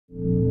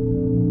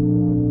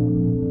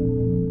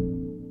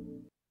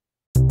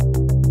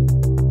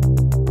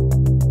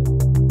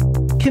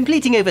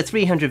Completing over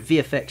 300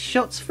 VFX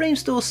shots,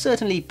 Framestore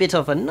certainly bit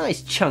off a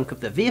nice chunk of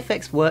the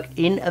VFX work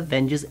in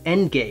Avengers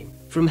Endgame.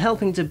 From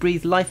helping to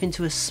breathe life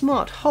into a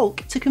smart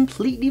Hulk to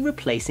completely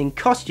replacing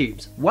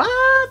costumes.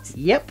 What?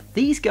 Yep,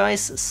 these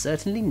guys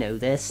certainly know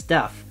their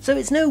stuff. So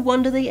it's no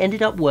wonder they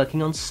ended up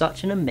working on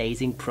such an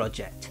amazing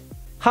project.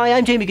 Hi,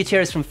 I'm Jamie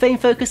Gutierrez from Fame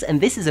Focus, and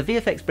this is a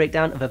VFX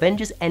breakdown of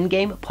Avengers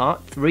Endgame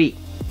Part 3.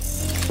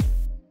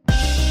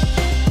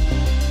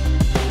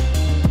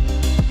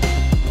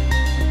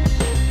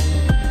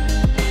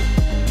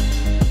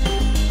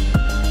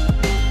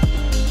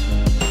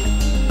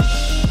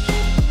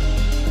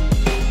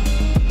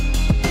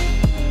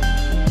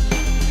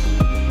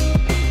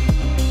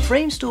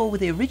 Framestore were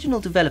the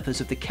original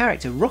developers of the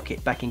character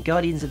Rocket back in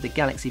Guardians of the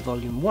Galaxy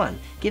Volume 1,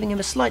 giving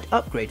him a slight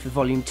upgrade for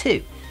Volume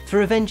 2.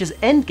 For Avengers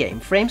Endgame,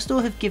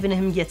 Framestore have given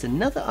him yet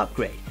another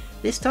upgrade,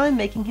 this time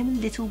making him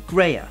a little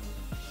greyer.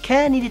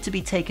 Care needed to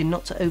be taken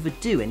not to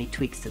overdo any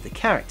tweaks to the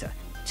character.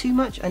 Too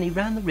much and he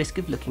ran the risk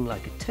of looking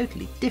like a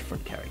totally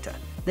different character.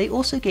 They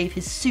also gave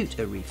his suit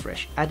a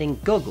refresh, adding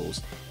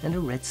goggles and a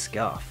red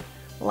scarf.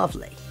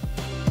 Lovely.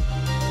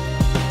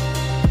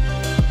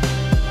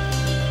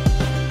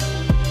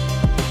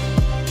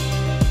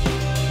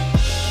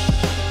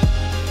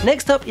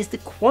 Next up is the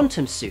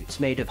quantum suits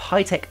made of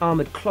high-tech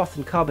armoured cloth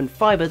and carbon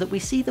fibre that we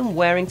see them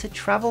wearing to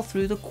travel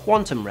through the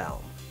quantum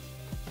realm.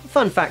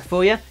 Fun fact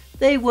for you,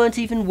 they weren't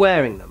even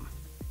wearing them.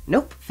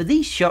 Nope, for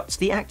these shots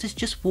the actors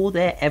just wore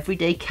their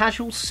everyday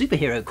casual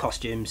superhero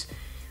costumes.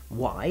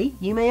 Why,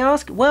 you may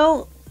ask?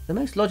 Well, the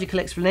most logical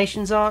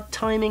explanations are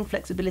timing,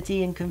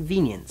 flexibility and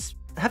convenience.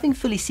 Having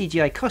fully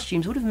CGI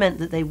costumes would have meant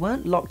that they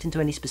weren't locked into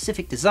any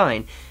specific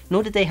design,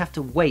 nor did they have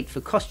to wait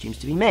for costumes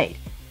to be made.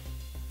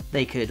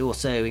 They could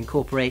also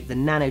incorporate the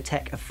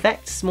nanotech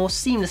effects more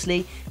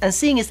seamlessly, and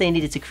seeing as they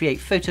needed to create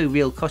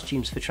photoreal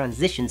costumes for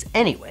transitions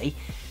anyway,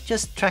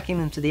 just tracking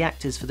them to the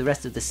actors for the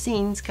rest of the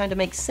scenes kinda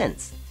makes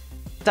sense.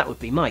 That would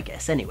be my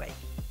guess anyway.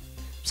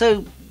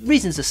 So,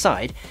 reasons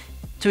aside,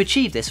 to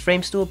achieve this,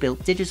 Framestore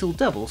built digital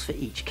doubles for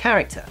each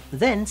character,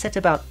 then set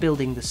about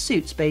building the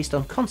suits based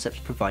on concepts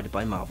provided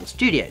by Marvel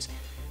Studios.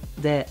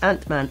 Their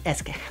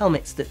Ant-Man-esque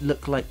helmets that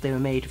look like they were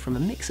made from a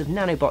mix of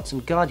nanobots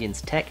and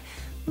Guardians tech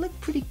look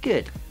pretty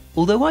good.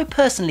 Although I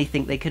personally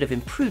think they could have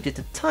improved it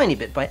a tiny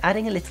bit by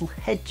adding a little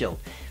head jolt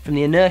from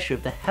the inertia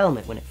of the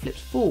helmet when it flips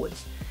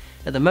forwards.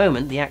 At the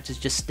moment, the actors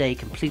just stay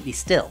completely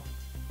still.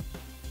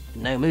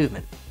 No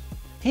movement.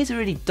 Here's a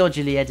really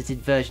dodgily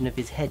edited version of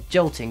his head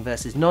jolting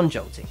versus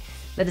non-jolting.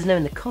 Let us know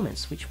in the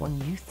comments which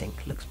one you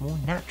think looks more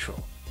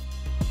natural.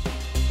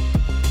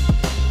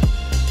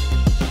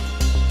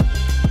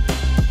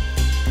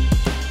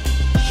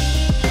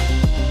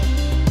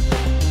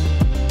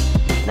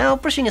 Now,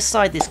 brushing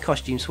aside this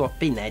costume swap,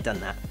 been there, done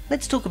that,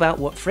 let's talk about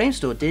what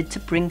Framestore did to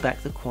bring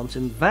back the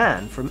quantum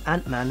van from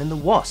Ant-Man and the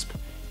Wasp.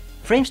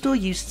 Framestore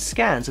used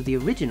scans of the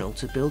original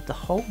to build the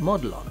whole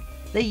model on.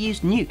 They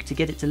used Nuke to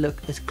get it to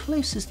look as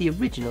close as the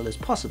original as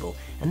possible,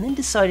 and then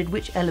decided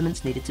which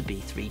elements needed to be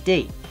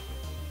 3D.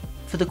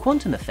 For the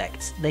quantum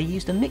effects, they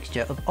used a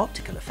mixture of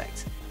optical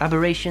effects,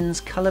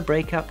 aberrations, colour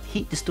breakup,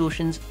 heat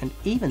distortions, and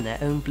even their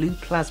own blue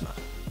plasma.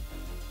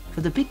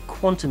 For the big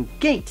quantum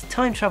gate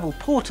time travel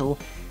portal,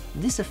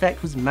 this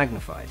effect was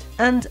magnified,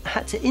 and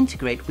had to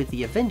integrate with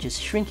the Avengers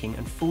shrinking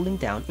and falling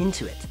down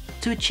into it.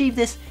 To achieve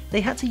this, they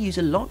had to use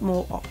a lot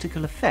more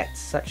optical effects,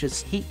 such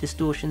as heat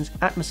distortions,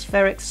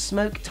 atmospherics,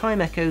 smoke,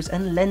 time echoes,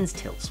 and lens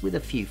tilts with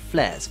a few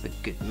flares for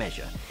good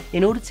measure,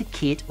 in order to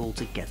key it all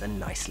together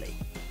nicely.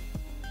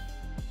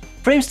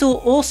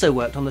 Framestore also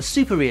worked on the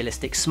super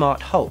realistic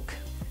Smart Hulk.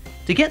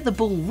 To get the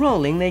ball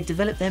rolling, they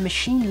developed their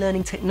machine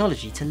learning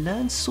technology to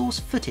learn source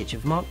footage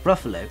of Mark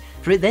Ruffalo,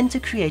 for it then to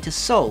create a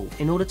soul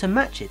in order to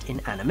match it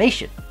in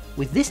animation.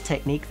 With this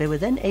technique, they were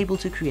then able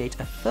to create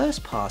a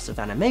first pass of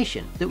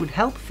animation that would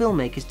help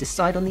filmmakers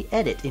decide on the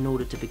edit in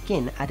order to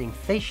begin adding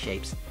face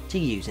shapes to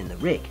use in the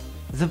rig.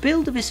 The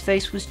build of his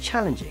face was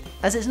challenging,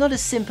 as it's not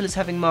as simple as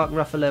having Mark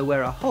Ruffalo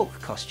wear a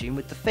Hulk costume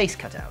with the face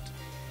cut out.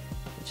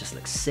 It just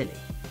looks silly.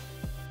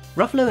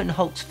 Ruffalo and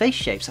Hulk's face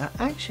shapes are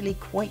actually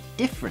quite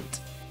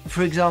different.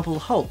 For example,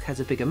 Hulk has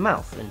a bigger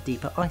mouth and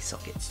deeper eye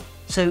sockets,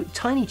 so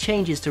tiny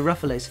changes to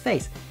Ruffalo's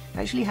face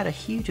actually had a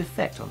huge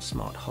effect on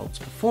Smart Hulk's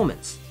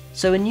performance.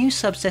 So a new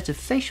subset of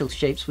facial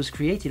shapes was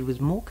created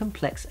with more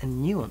complex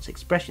and nuanced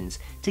expressions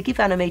to give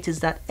animators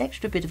that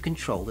extra bit of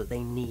control that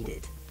they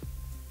needed.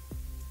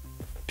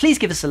 Please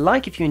give us a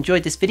like if you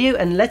enjoyed this video,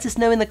 and let us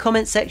know in the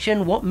comments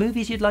section what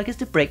movies you'd like us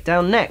to break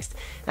down next.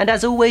 And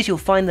as always, you'll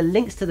find the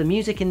links to the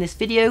music in this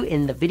video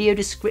in the video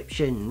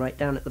description, right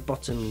down at the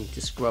bottom. You need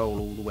to scroll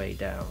all the way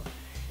down.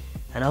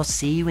 And I'll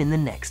see you in the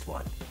next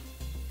one.